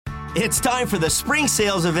It's time for the spring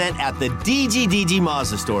sales event at the DGDG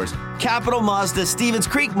Mazda stores. Capital Mazda, Stevens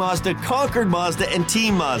Creek Mazda, Concord Mazda, and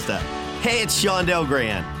Team Mazda. Hey, it's Shondell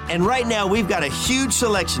Grand. And right now, we've got a huge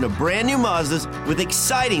selection of brand new Mazdas with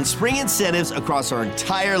exciting spring incentives across our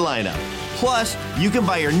entire lineup. Plus, you can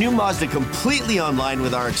buy your new Mazda completely online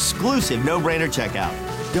with our exclusive no-brainer checkout.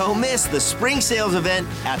 Don't miss the spring sales event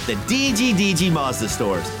at the DGDG Mazda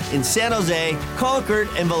stores in San Jose, Concord,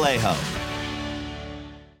 and Vallejo.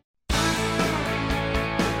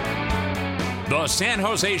 The San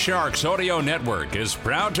Jose Sharks Audio Network is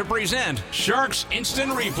proud to present Sharks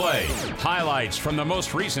Instant Replay. Highlights from the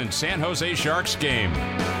most recent San Jose Sharks game.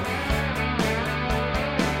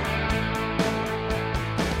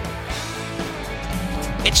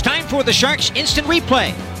 It's time for the Sharks Instant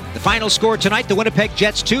Replay. The final score tonight, the Winnipeg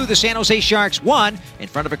Jets 2, the San Jose Sharks 1, in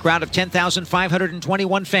front of a crowd of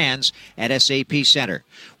 10,521 fans at SAP Center.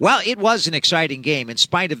 Well, it was an exciting game in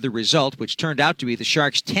spite of the result, which turned out to be the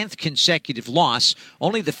Sharks' 10th consecutive loss,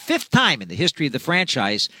 only the 5th time in the history of the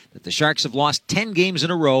franchise that the Sharks have lost 10 games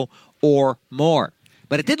in a row or more.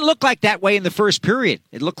 But it didn't look like that way in the first period.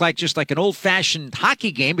 It looked like just like an old-fashioned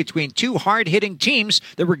hockey game between two hard-hitting teams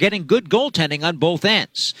that were getting good goaltending on both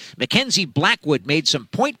ends. Mackenzie Blackwood made some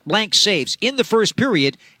point-blank saves in the first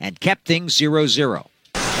period and kept things 0-0.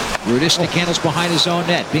 Rudis handles behind his own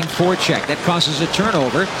net, being forechecked. That causes a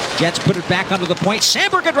turnover. Jets put it back onto the point.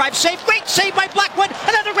 Samberg a drive save. Great save by Blackwood.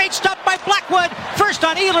 Another great stop by Blackwood. First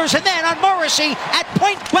on Ehlers and then on Morrissey at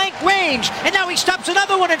point-blank range. And now he stops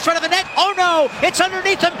another one in front of the net. Oh no, it's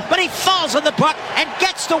underneath him, but he falls on the puck and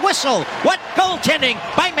gets the whistle. What goaltending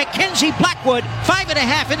by Mackenzie Blackwood.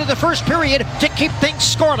 5.5 into the first period to keep things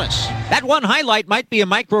scoreless. That one highlight might be a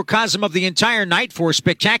microcosm of the entire night for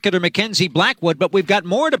spectacular Mackenzie Blackwood, but we've got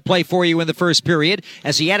more to play for you in the first period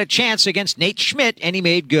as he had a chance against Nate Schmidt and he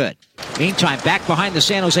made good. Meantime, back behind the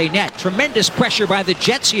San Jose net, tremendous pressure by the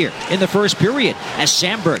Jets here in the first period as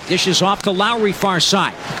Samberg dishes off to Lowry far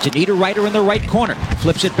side. To Niederreiter in the right corner.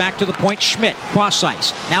 Flips it back to the point. Schmidt, cross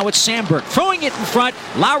ice. Now it's Samberg throwing it in front.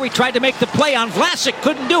 Lowry tried to make the play on Vlasic,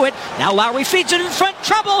 couldn't do it. Now Lowry feeds it in front.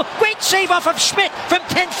 Trouble! Great save off of Schmidt from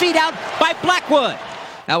 10 feet out by Blackwood.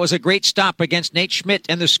 That was a great stop against Nate Schmidt,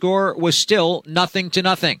 and the score was still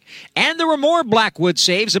 0-0. And there were more Blackwood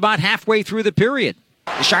saves about halfway through the period.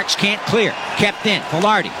 The Sharks can't clear. Kept in.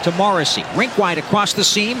 Velarde to Morrissey. Rink wide across the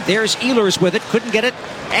seam. There's Ehlers with it. Couldn't get it.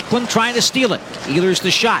 Eklund trying to steal it. Ehlers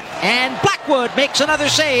the shot. And Blackwood makes another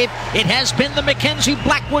save. It has been the Mackenzie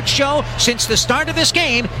Blackwood show since the start of this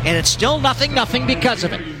game, and it's still 0-0 because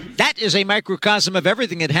of it. That is a microcosm of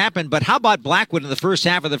everything that happened, but how about Blackwood in the first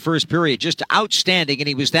half of the first period? Just outstanding, and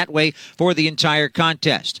he was that way for the entire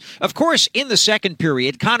contest. Of course, in the second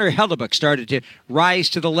period, Connor Hellebuyck started to rise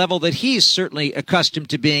to the level that he's certainly accustomed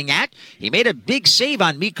to being at. He made a big save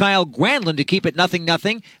on Mikael Granlund to keep it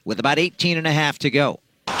 0-0 with about 18.5 to go.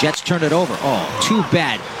 Jets turn it over. Oh, too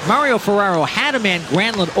bad. Mario Ferraro had a man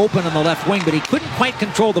Granlund open on the left wing, but he couldn't quite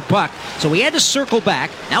control the puck, so he had to circle back.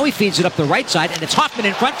 Now he feeds it up the right side, and it's Hoffman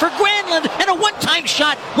in front for Granlund, and a one-time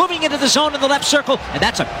shot moving into the zone in the left circle, and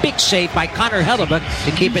that's a big save by Connor Hellebuyck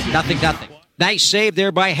to keep it 0-0. Nice save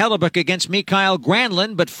there by Hellebuyck against Mikael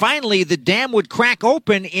Granlund, but finally the dam would crack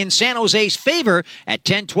open in San Jose's favor at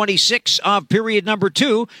 10:26 of period number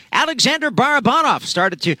 2. Alexander Barabanov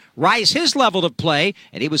started to rise his level of play,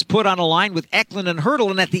 and he was put on a line with Eklund and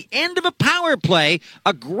Hertl, and at the end of a power play,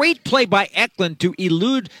 a great play by Eklund to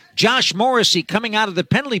elude Josh Morrissey coming out of the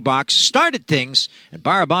penalty box started things, and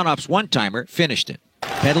Barabanov's one-timer finished it.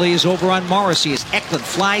 Penalty is over on Morrissey as Eklund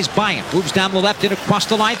flies by him, moves down the left and across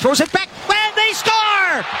the line, throws it back, and they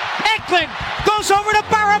score! Eklund goes over to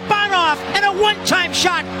Barabanov, and a one-time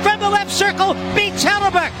shot from the left circle beats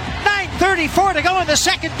Hellebuyck. 9:34 to go in the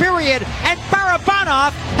second period, and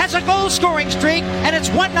Barabanov has a goal-scoring streak, and it's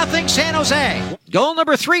 1-0 San Jose. Goal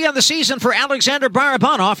number 3 on the season for Alexander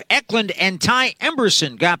Barabanov. Eklund and Ty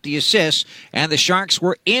Emberson got the assists, and the Sharks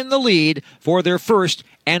were in the lead for their first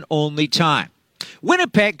and only time.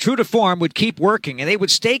 Winnipeg, true to form, would keep working, and they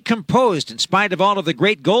would stay composed in spite of all of the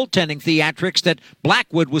great goaltending theatrics that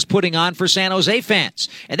Blackwood was putting on for San Jose fans.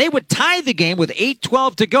 And they would tie the game with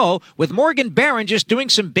 8:12 to go, with Morgan Barron just doing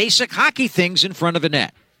some basic hockey things in front of the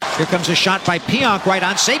net. Here comes a shot by Pionk right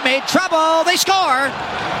on. Save made. Trouble. They score.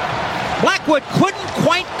 Blackwood couldn't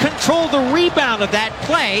quite control the rebound of that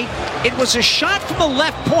play. It was a shot from the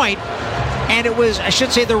left point, and it was, I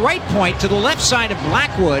should say, the right point to the left side of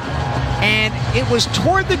Blackwood. And it was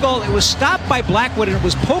toward the goal. It was stopped by Blackwood, and it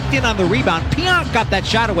was poked in on the rebound. Pionk got that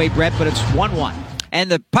shot away, Brett, but it's 1-1. and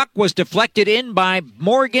the puck was deflected in by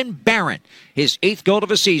Morgan Barron. His 8th goal of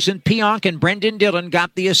the season. Pionk and Brendan Dillon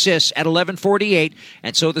got the assists at 11:48,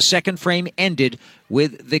 and so the second frame ended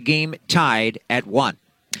with the game tied at 1.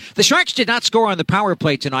 The Sharks did not score on the power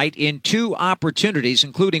play tonight in 2 opportunities,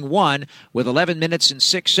 including one with 11 minutes and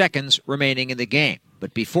 6 seconds remaining in the game.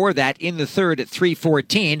 But before that, in the third at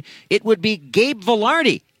 3:14, it would be Gabe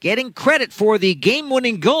Vilardi getting credit for the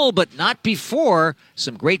game-winning goal, but not before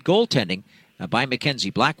some great goaltending by Mackenzie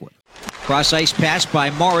Blackwood. Cross-ice pass by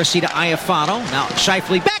Morrissey to Iafano. Now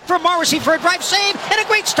Scheifele back from Morrissey for a drive save, and a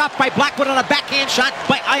great stop by Blackwood on a backhand shot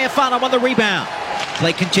by Iafano on the rebound.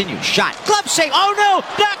 Play continues. Shot. Glove save. Oh,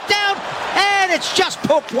 no. Knocked down. And it's just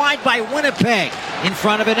poked wide by Winnipeg in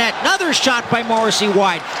front of a net. Another shot by Morrissey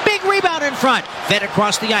wide. Big rebound in front. Fed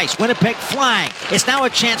across the ice. Winnipeg flying. It's now a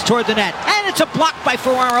chance toward the net. And it's a block by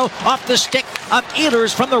Ferraro off the stick of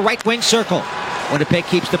Ehlers from the right wing circle. Winnipeg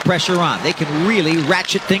keeps the pressure on. They can really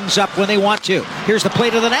ratchet things up when they want to. Here's the play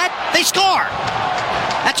to the net. They score.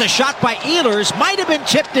 That's a shot by Ehlers. Might have been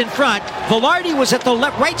tipped in front. Vilardi was at the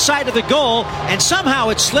right side of the goal, and somehow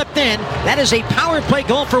it slipped in. That is a power play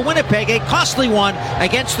goal for Winnipeg, a costly one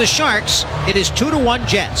against the Sharks. It is 2-1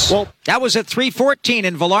 Jets. Well, that was at 3:14,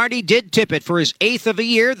 and Vilardi did tip it for his 8th of the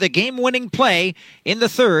year, the game-winning play in the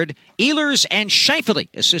third. Ehlers and Scheifele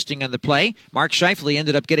assisting on the play. Mark Scheifele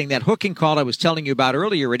ended up getting that hooking call I was telling you about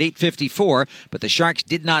earlier at 8:54, but the Sharks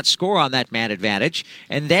did not score on that man advantage.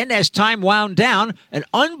 And then as time wound down, an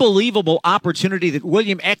unbelievable opportunity that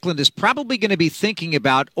William Eklund is probably going to be thinking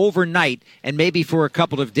about overnight and maybe for a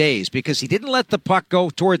couple of days, because he didn't let the puck go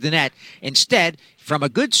toward the net. Instead, from a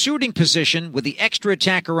good shooting position with the extra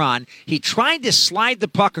attacker on, he tried to slide the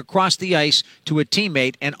puck across the ice to a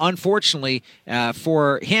teammate, and unfortunately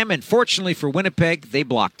for him and fortunately for Winnipeg, they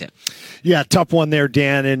blocked it. Yeah, tough one there,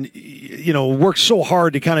 Dan, and worked so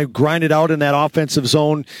hard to kind of grind it out in that offensive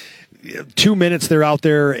zone. 2 minutes they're out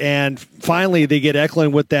there, and finally they get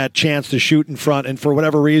Eklund with that chance to shoot in front, and for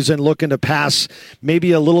whatever reason looking to pass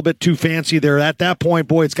maybe a little bit too fancy there. At that point,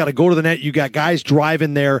 boy, it's got to go to the net. You got guys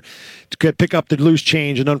driving there to pick up the loose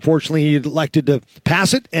change, and unfortunately he elected to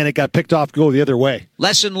pass it, and it got picked off to go the other way.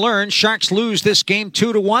 Lesson learned. Sharks lose this game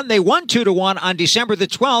 2-1. They won 2-1 on December the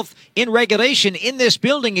 12th in regulation in this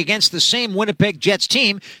building against the same Winnipeg Jets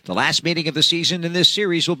team. The last meeting of the season in this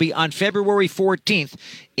series will be on February 14th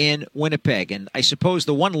in Winnipeg. And I suppose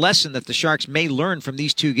the one lesson that the Sharks may learn from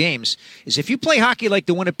these 2 games is if you play hockey like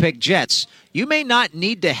the Winnipeg Jets, you may not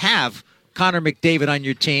need to have Connor McDavid on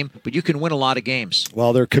your team, but you can win a lot of games.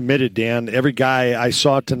 Well, they're committed, Dan. Every guy I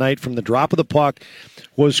saw tonight from the drop of the puck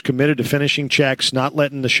was committed to finishing checks, not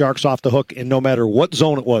letting the Sharks off the hook, and no matter what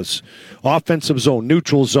zone it was, offensive zone,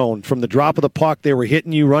 neutral zone, from the drop of the puck, they were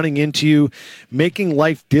hitting you, running into you, making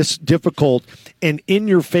life difficult and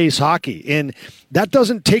in-your-face hockey. And that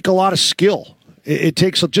doesn't take a lot of skill. It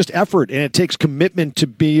takes just effort, and it takes commitment to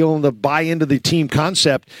be able to buy into the team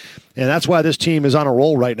concept, and that's why this team is on a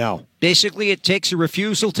roll right now. Basically, it takes a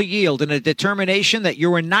refusal to yield and a determination that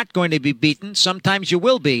you are not going to be beaten. Sometimes you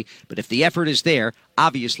will be, but if the effort is there,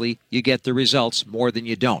 obviously you get the results more than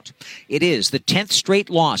you don't. It is the 10th straight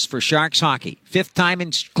loss for Sharks hockey, 5th time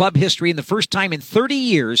in club history and the first time in 30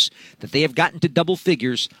 years that they have gotten to double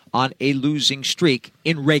figures on a losing streak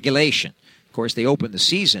in regulation. Of course, they opened the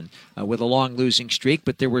season with a long losing streak,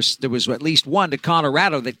 but there was at least one to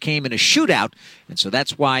Colorado that came in a shootout, and so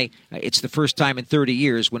that's why it's the first time in 30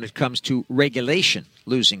 years when it comes to regulation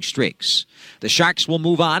losing streaks. The Sharks will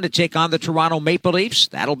move on to take on the Toronto Maple Leafs.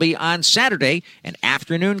 That'll be on Saturday, an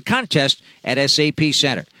afternoon contest at SAP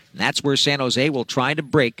Center. And that's where San Jose will try to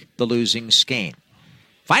break the losing skein.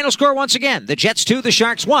 Final score once again, the Jets 2, the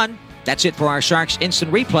Sharks 1. That's it for our Sharks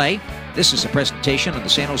Instant Replay. This is a presentation on the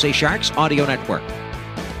San Jose Sharks Audio Network.